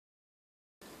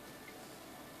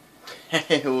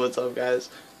Hey, what's up guys?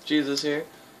 Jesus here.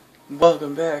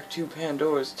 Welcome back to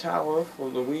Pandora's Tower for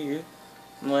the Wii.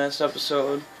 In the last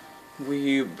episode,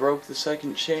 we broke the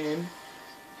second chain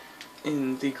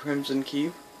in the Crimson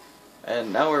Keep,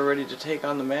 and now we're ready to take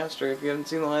on the Master. If you haven't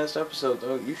seen the last episode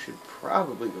though, you should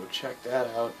probably go check that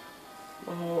out.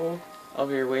 Whoa, I'll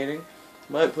be here waiting.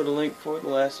 Might put a link for the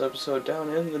last episode down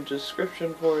in the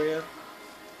description for you.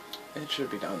 It should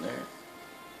be down there.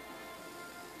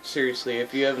 Seriously,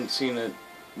 if you haven't seen it,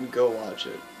 go watch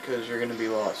it, because you're going to be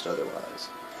lost otherwise.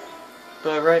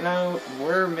 But right now,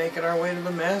 we're making our way to the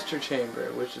Master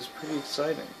Chamber, which is pretty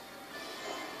exciting.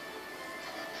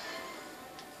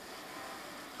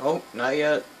 Oh, not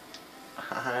yet.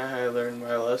 I learned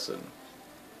my lesson.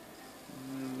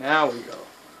 Now we go.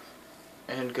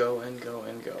 And go, and go,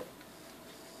 and go.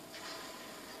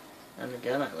 And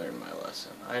again I learned my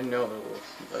lesson. I know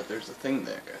that there's a thing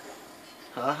there.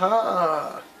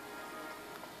 Haha!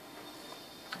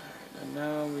 Alright, and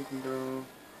now we can go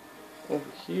over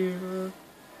here.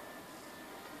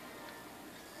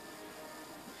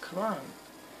 Come on.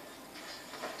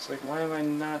 It's like, why am I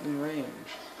not in range?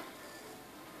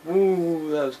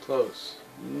 Ooh, that was close.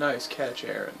 Nice catch,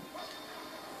 Aaron.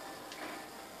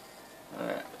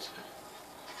 Alright.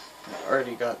 I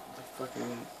already got the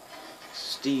fucking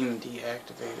steam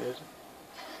deactivated.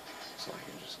 So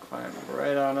I can just climb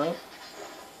right on up.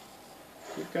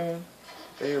 Keep going.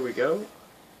 There we go.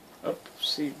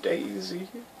 Oopsie daisy.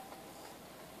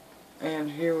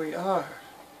 And here we are.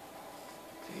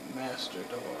 The Master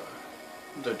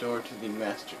Door. The door to the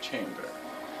Master Chamber.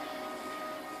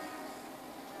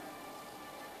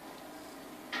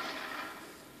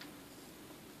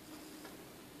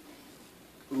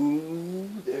 Ooh,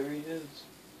 there he is.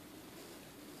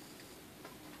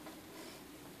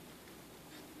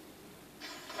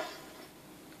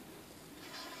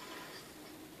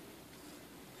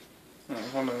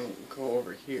 I want to go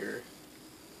over here.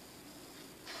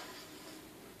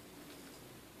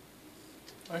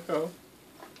 Echo.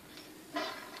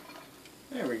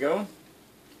 There we go.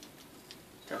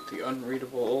 Got the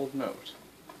unreadable old note.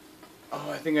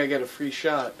 Oh, I think I get a free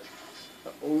shot.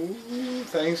 Oh,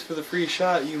 thanks for the free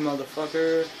shot, you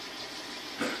motherfucker.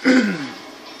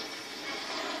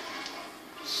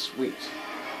 Sweet.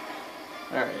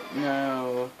 Alright,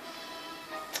 now...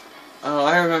 Oh,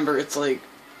 I remember, it's like...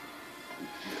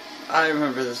 I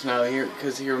remember this now,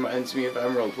 because he reminds me of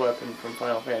Emerald's weapon from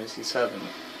Final Fantasy VII,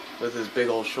 with his big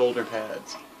old shoulder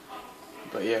pads.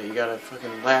 But yeah, you gotta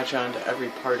fucking latch on to every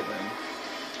part of him.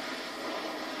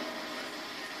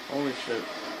 Holy shit.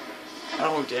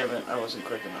 Oh, damn it, I wasn't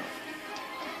quick enough.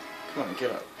 Come on,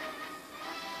 get up.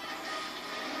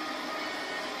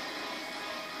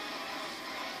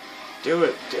 Do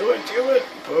it, do it, do it!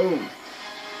 Boom!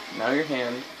 Now your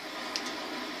hand.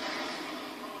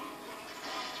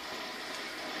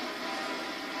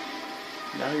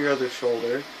 Now your other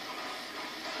shoulder.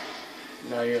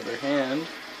 Now your other hand.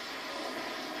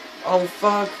 Oh,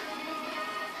 fuck!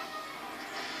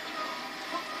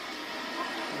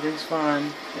 Everything's fine.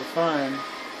 We're fine.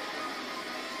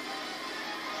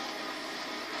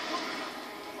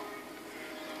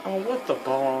 Oh, what the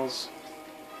balls?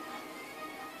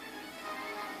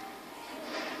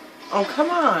 Oh, come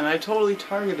on! I totally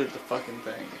targeted the fucking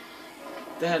thing.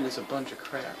 That is a bunch of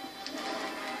crap.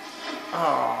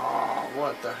 Oh,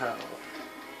 what the hell?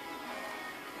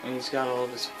 And he's got all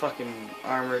of his fucking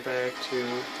armor back, too.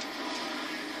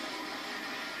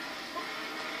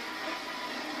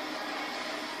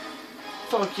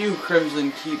 Fuck you,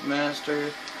 Crimson Keep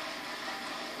Master.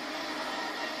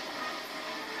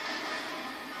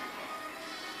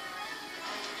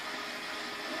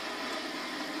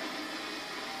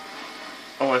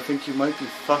 Oh, I think you might be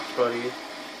fucked, buddy.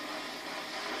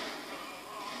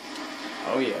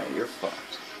 Oh yeah, you're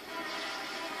fucked.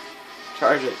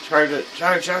 Charge it, charge it,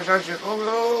 charge, charge, charge it. Oh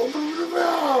no,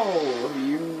 no,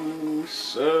 you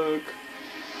suck.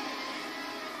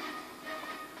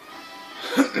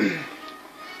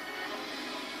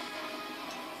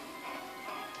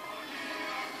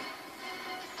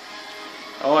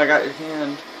 Oh, I got your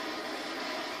hand.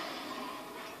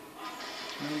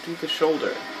 Now do the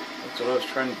shoulder. That's what I was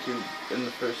trying to do in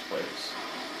the first place.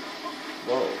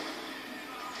 Whoa.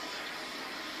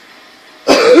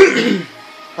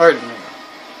 Pardon me.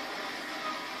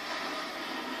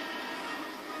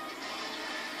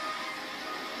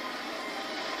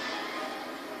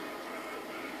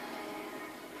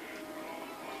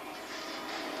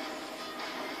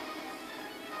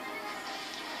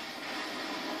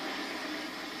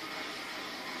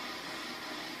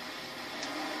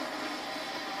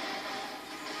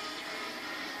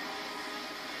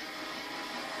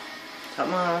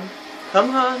 Come on.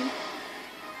 Come on!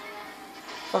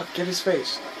 Fuck, get his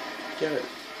face. Get it.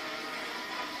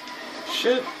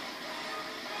 Shit!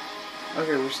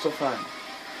 Okay, we're still fine.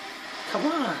 Come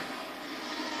on!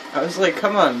 I was like,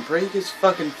 come on, break his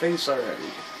fucking face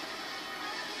already.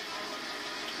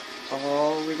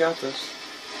 Oh, we got this.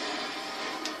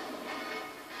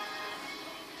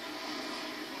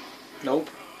 Nope.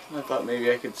 I thought maybe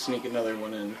I could sneak another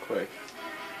one in quick.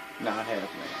 Not happening.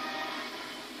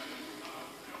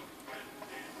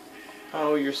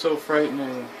 Oh, you're so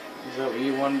frightening. Is that what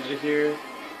you wanted to hear?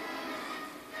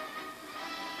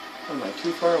 Am I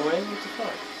too far away? What the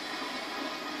fuck?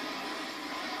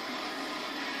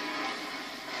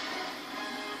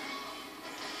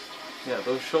 Yeah,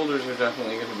 those shoulders are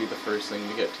definitely going to be the first thing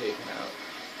to get taken out.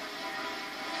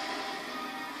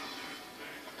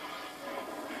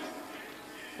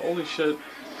 Holy shit.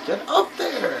 Get up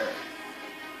there!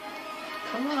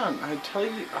 Come on, I tell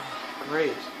you... Oh,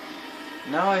 great.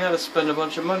 Now I gotta spend a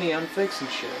bunch of money on fixing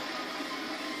shit.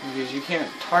 Because you can't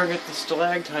target the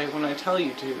stalactite when I tell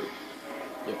you to.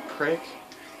 You prick.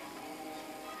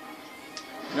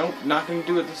 Nope, not gonna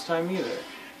do it this time either.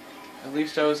 At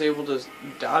least I was able to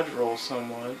dodge roll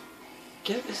somewhat.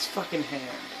 Get his fucking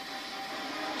hand.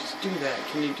 Just do that.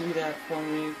 Can you do that for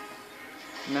me?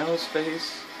 Now his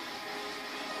face.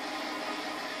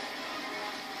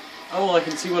 Oh, well, I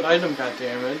can see what item got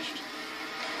damaged.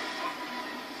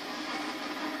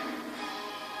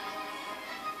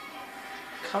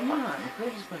 Come on,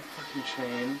 where's my fucking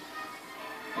chain?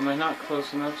 Am I not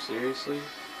close enough, seriously?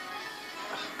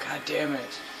 Oh, god damn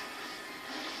it.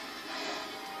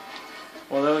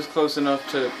 Well, that was close enough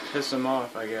to piss him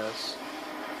off, I guess.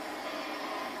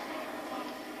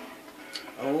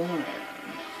 Oh man.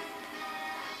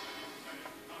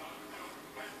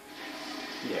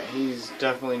 Yeah, he's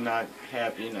definitely not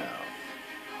happy now.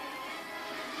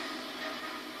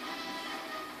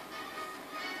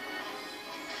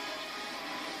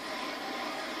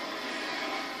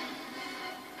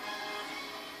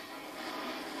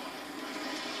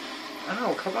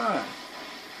 Ow, come on.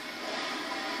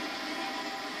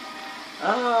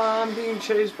 Ah, I'm being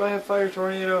chased by a fire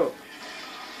tornado.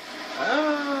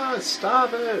 Ah,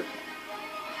 stop it.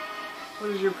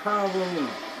 What is your problem?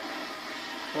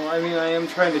 Well, I mean, I am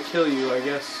trying to kill you, I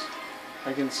guess.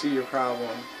 I can see your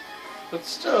problem. But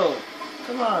still,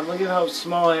 come on, look at how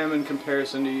small I am in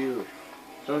comparison to you.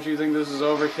 Don't you think this is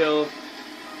overkill?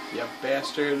 You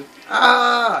bastard.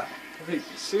 Ah! Like,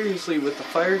 seriously, with the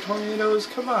fire tornadoes?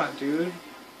 Come on, dude.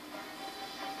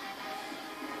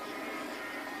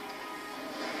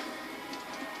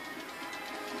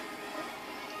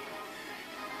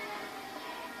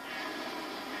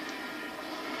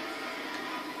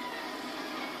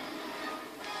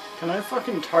 Can I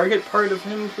fucking target part of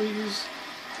him, please?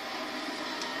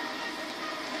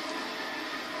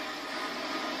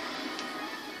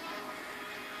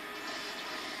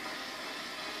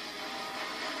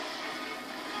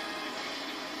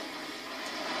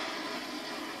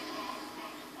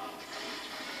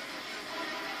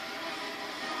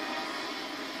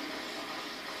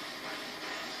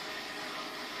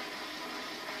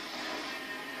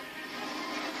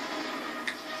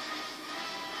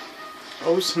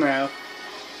 Oh snap.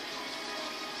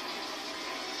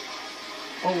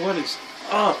 Oh, what is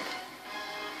up?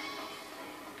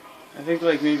 I think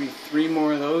like maybe 3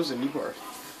 more of those and you are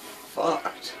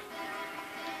fucked.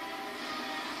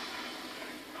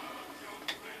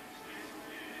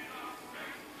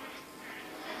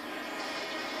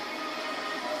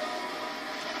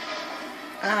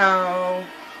 Ow.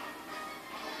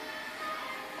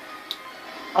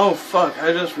 Oh fuck,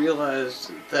 I just realized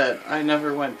that I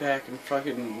never went back and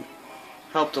fucking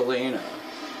helped Elena.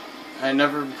 I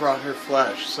never brought her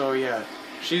flesh, so yeah.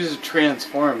 She's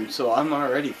transformed, so I'm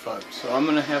already fucked. So I'm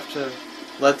gonna have to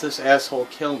let this asshole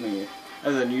kill me,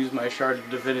 and then use my shard of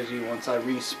divinity once I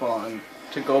respawn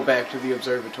to go back to the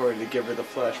observatory to give her the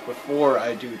flesh before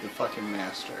I do the fucking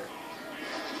master.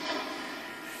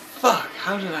 Fuck,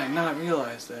 how did I not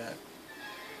realize that?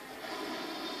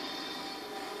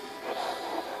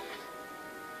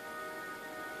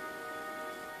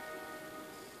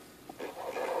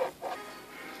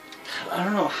 I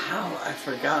don't know how I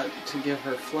forgot to give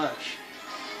her flesh.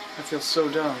 I feel so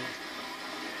dumb.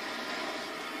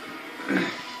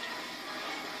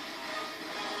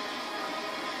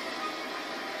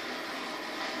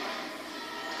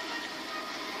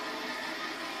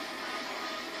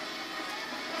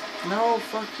 No,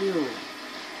 fuck you.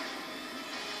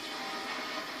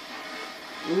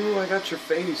 Ooh, I got your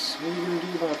face. What are you gonna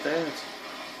do about that?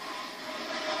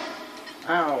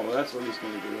 Ow, that's what he's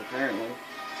gonna do, apparently.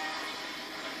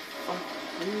 Fuck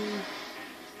you.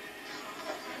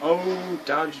 Oh,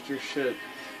 dodged your shit.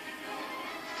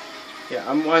 Yeah,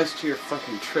 I'm wise to your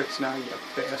fucking tricks now, you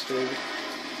bastard.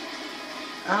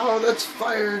 Ow, that's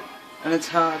fire! And it's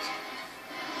hot.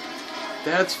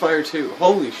 That's fire too.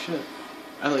 Holy shit.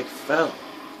 I like fell.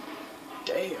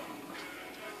 Damn.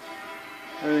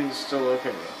 Everything's still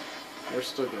okay though. We're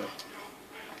still good.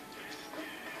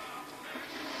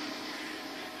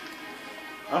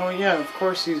 Oh yeah, of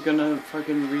course he's gonna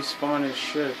fucking respawn his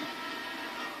shit.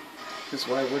 Because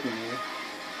why wouldn't he?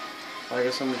 Well, I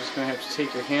guess I'm just gonna have to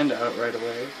take your hand out right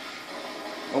away.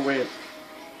 Oh wait.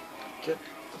 Get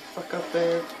the fuck up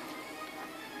there.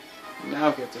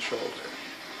 Now get the shoulder.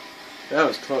 That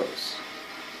was close.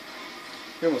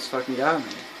 You almost fucking got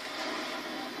me.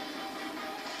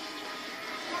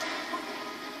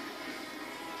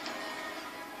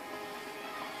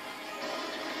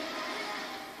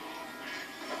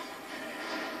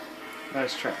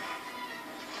 Nice try.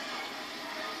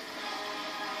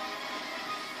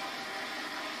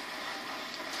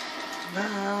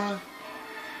 Nah.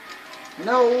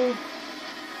 No!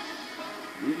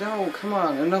 No, come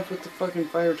on, enough with the fucking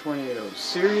fire tornadoes.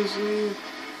 Seriously?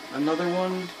 Another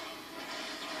one?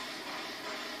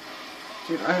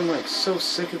 Dude, I'm like so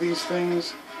sick of these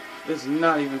things. It's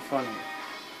not even funny.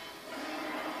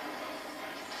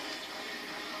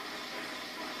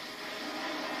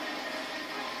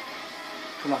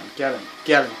 Come on, get him.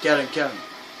 Get him, get him, get him.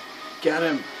 Get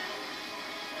him.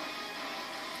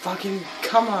 Fucking,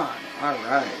 come on.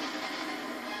 Alright.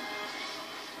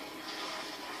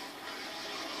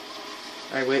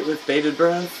 Alright, wait with bated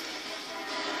breath.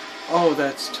 Oh,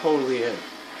 that's totally it.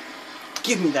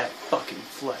 Give me that fucking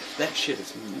flesh. That shit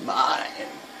is mine.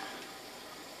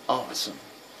 Awesome.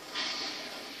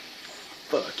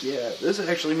 Fuck yeah, this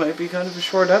actually might be kind of a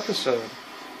short episode.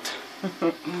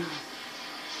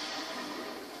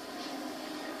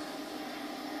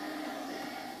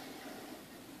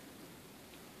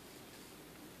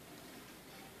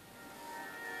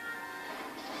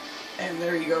 And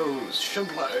there he goes.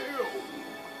 Shablam.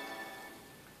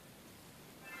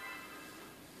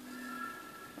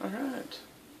 Alright.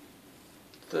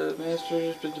 The master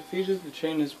has been defeated. The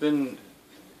chain has been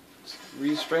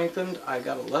re-strengthened. I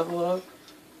got a level up.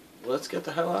 Let's get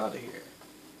the hell out of here.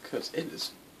 Because it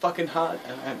is fucking hot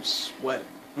and I'm sweating.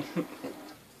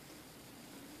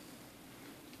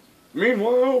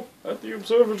 Meanwhile, at the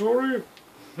observatory.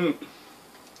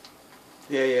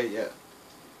 Yeah.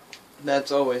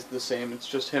 That's always the same. It's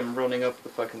just him running up the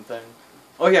fucking thing.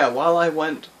 Oh yeah,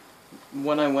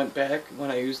 when I went back,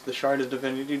 when I used the Shard of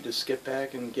Divinity to skip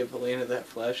back and give Elena that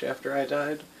flesh after I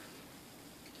died,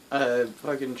 I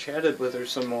fucking chatted with her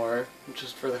some more,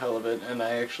 just for the hell of it, and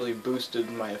I actually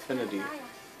boosted my affinity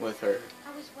with her,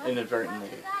 inadvertently.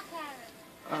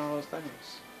 Oh,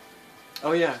 thanks.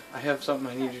 Oh yeah, I have something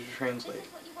I need you to translate.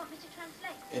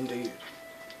 Indeed.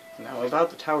 Now, about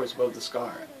the towers above the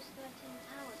scar.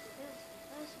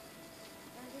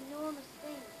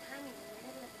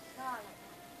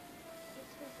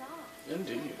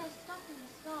 Indeed.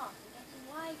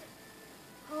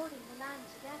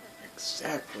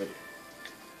 Exactly.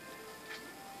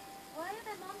 Why are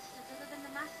there monsters other than the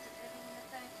masters living in the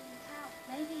 13 towers?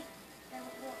 Maybe there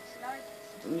were orcs like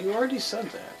this. You already said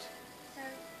that. So,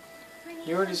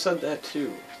 you already said that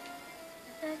too.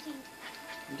 The 13...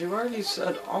 You already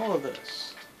said all of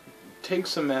this. Take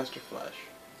some master flesh.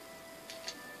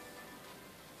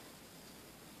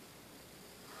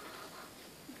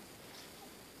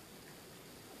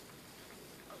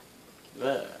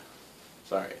 Bleh.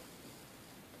 Sorry.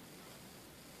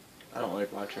 I don't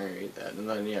like watching her eat that. And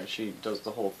then, yeah, she does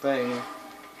the whole thing.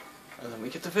 And then we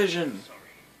get the vision. Sorry.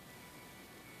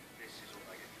 This is all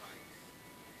I can find.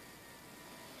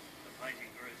 The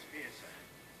fighting grows fiercer.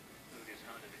 Food is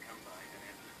harder to come by than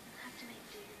ever. We'll have to make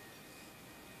do.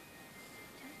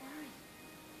 Don't worry.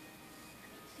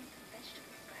 I mean, soup and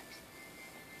vegetable scraps.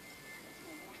 There's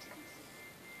more water than soup.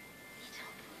 Eat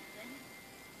up, then.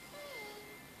 Hey,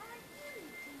 are you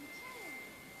eating too?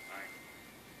 I'm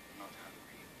not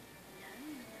hungry. No,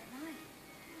 nor am I.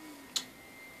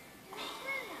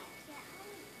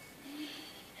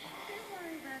 Don't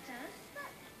worry about us.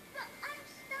 But I'm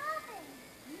starving.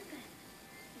 Ruben,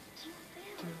 eat your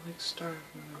fill. They're like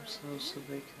starving themselves so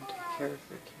they can take care of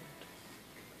their kid.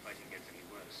 If the fighting gets any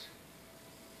worse,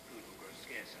 food will grow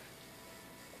scarcer.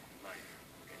 Life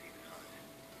will get even harder.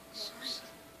 So sad.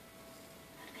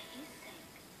 But for his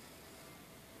sake,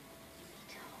 you need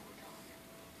to hold on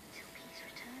until peace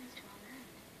returns to our land.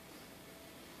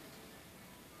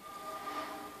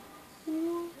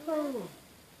 Whoa.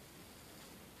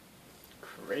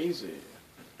 Crazy.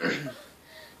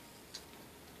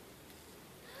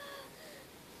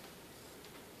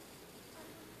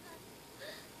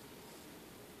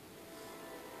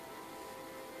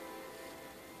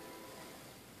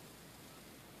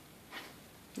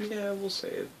 Yeah, we'll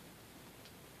save.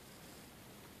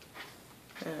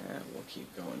 We'll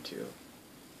keep going too.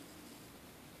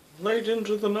 Late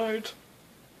into the night.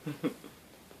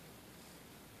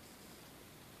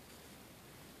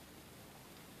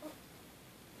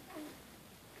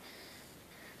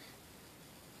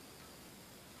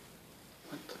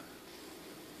 What the?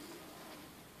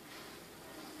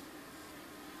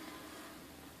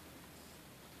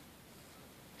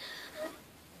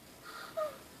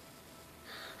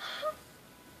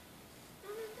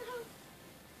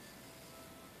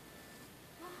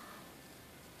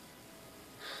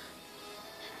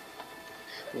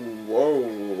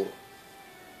 Whoa.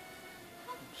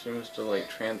 She must have like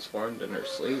transformed in her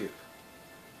sleep.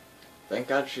 Thank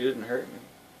God she didn't hurt me.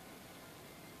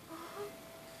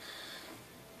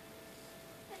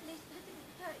 At least I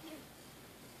didn't hurt you.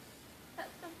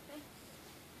 That's something.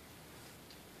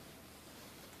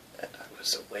 And I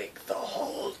was awake the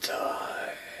whole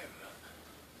time.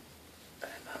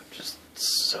 And I'm just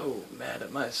so mad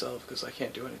at myself because I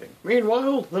can't do anything.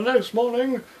 Meanwhile, the next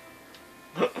morning...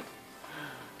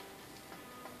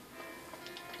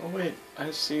 Oh wait,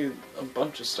 I see a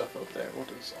bunch of stuff up there.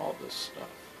 What is all this stuff?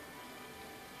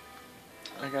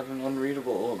 I got an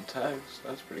unreadable old text.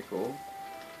 That's pretty cool.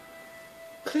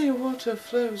 Clear water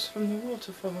flows from the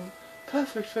waterfall,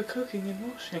 perfect for cooking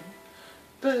and washing.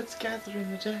 Birds gather in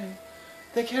the day.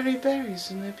 They carry berries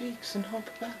in their beaks and hop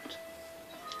about.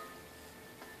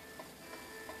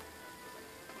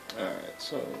 Alright,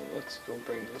 so let's go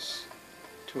bring this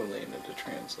to Elena to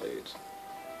translate.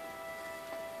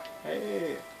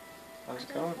 Hey, how's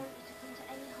it going? I don't want you to come to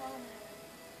any harm,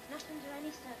 Harry. Not under any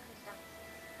circumstances.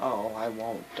 Oh, I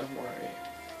won't. Don't worry.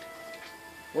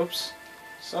 Whoops.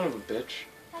 Son of a bitch.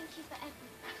 Thank you for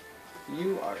everything.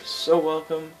 You are so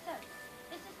welcome. So,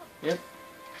 this is what... Yep.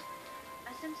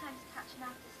 I sometimes catch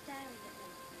Martha staring at me.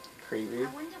 Creepy.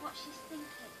 I wonder what she's thinking.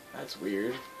 That's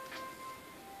weird.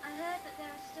 I heard that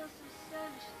there are still some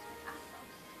skirmishes with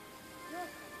Athos. Your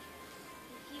country.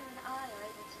 If you and I are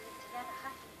able to live together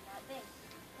happily like this,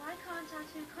 why can't our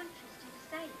two countries do the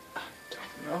same? I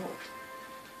don't know.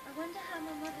 I wonder how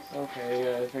my mother's... Okay,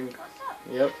 yeah, I think... What's up?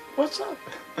 Yep. What's up?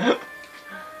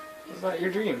 What about your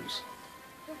dreams?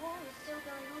 The war is still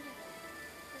going on in there.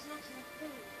 There's not enough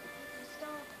food. People are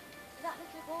starving. That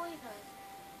little boy, though,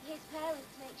 his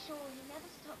parents make sure he never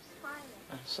stops smiling.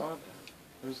 I saw that.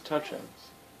 It was touching. A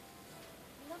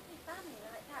lovely family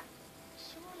like that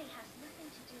surely has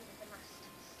nothing to do with the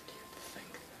masters. You'd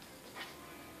think that.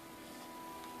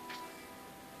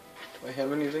 Do I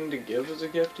have anything to give as a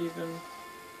gift, even?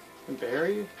 A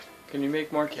berry? Can you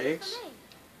make more cakes?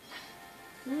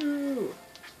 Woo!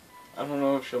 I don't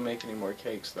know if she'll make any more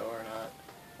cakes, though, or not.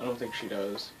 I don't think she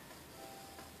does.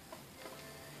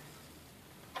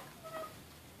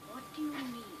 What do you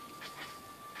mean?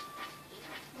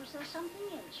 Was there something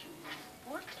else you mean?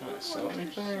 What Can I sell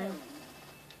anything?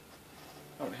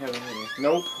 I don't have any.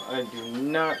 Nope, I do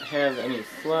not have any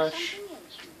flesh.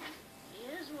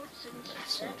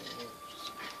 So,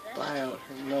 just buy out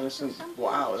her medicine.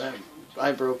 Wow, that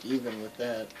I broke even with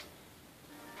that.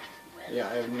 Yeah,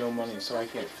 I have no money, so I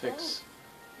can't fix.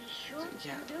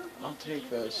 Yeah, I'll take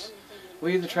this.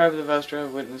 We, the tribe of the Vestra,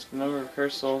 have witnessed a number of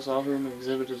cursed souls, all whom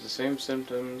exhibited the same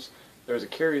symptoms. There was a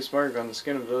curious mark on the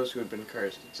skin of those who had been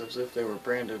cursed. It's as if they were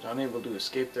branded, unable to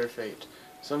escape their fate.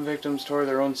 Some victims tore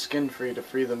their own skin free to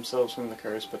free themselves from the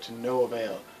curse, but to no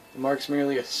avail. The mark's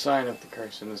merely a sign of the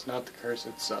curse, and is not the curse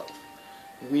itself.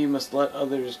 We must let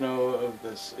others know of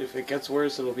this. If it gets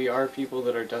worse, it'll be our people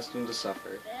that are destined to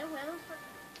suffer.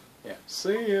 Yeah,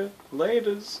 see ya.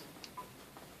 Laters.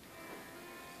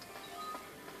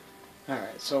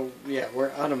 Alright, so, yeah, we're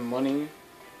out of money,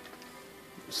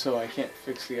 so I can't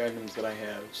fix the items that I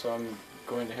have, so I'm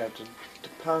going to have to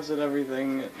deposit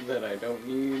everything that I don't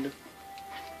need,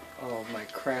 all of my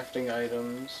crafting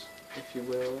items, if you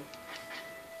will.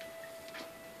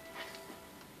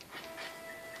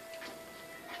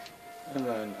 And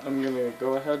then I'm going to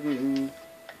go ahead and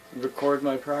record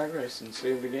my progress and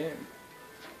save the game.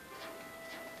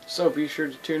 So be sure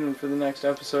to tune in for the next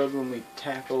episode when we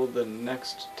tackle the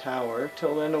next tower.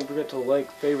 Till then, don't forget to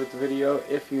like, favorite the video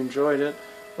if you enjoyed it.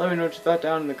 Let me know what you thought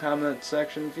down in the comment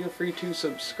section. Feel free to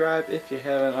subscribe if you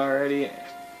haven't already.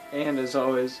 And as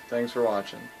always, thanks for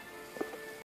watching.